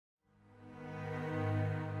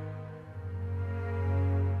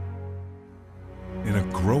In a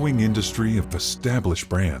growing industry of established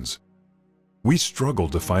brands, we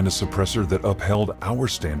struggled to find a suppressor that upheld our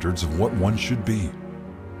standards of what one should be.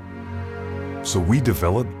 So we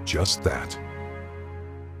developed just that.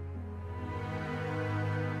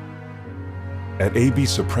 At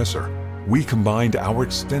ABsuppressor, we combined our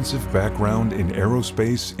extensive background in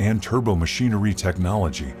aerospace and turbomachinery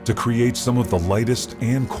technology to create some of the lightest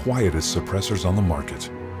and quietest suppressors on the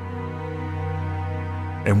market.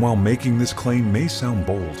 And while making this claim may sound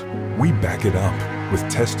bold, we back it up with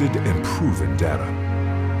tested and proven data.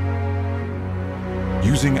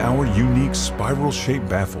 Using our unique spiral-shaped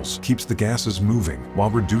baffles keeps the gases moving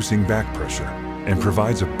while reducing back pressure and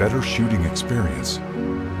provides a better shooting experience,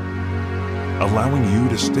 allowing you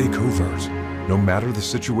to stay covert no matter the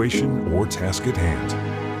situation or task at hand.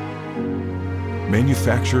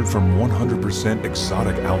 Manufactured from 100%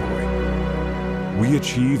 exotic alloy, we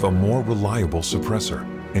achieve a more reliable suppressor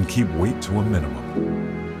and keep weight to a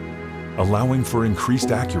minimum, allowing for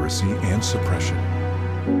increased accuracy and suppression.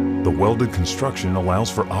 The welded construction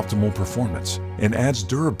allows for optimal performance and adds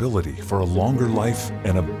durability for a longer life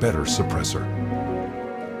and a better suppressor.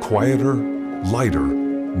 Quieter, lighter,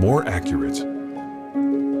 more accurate.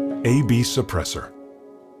 ABsuppressor.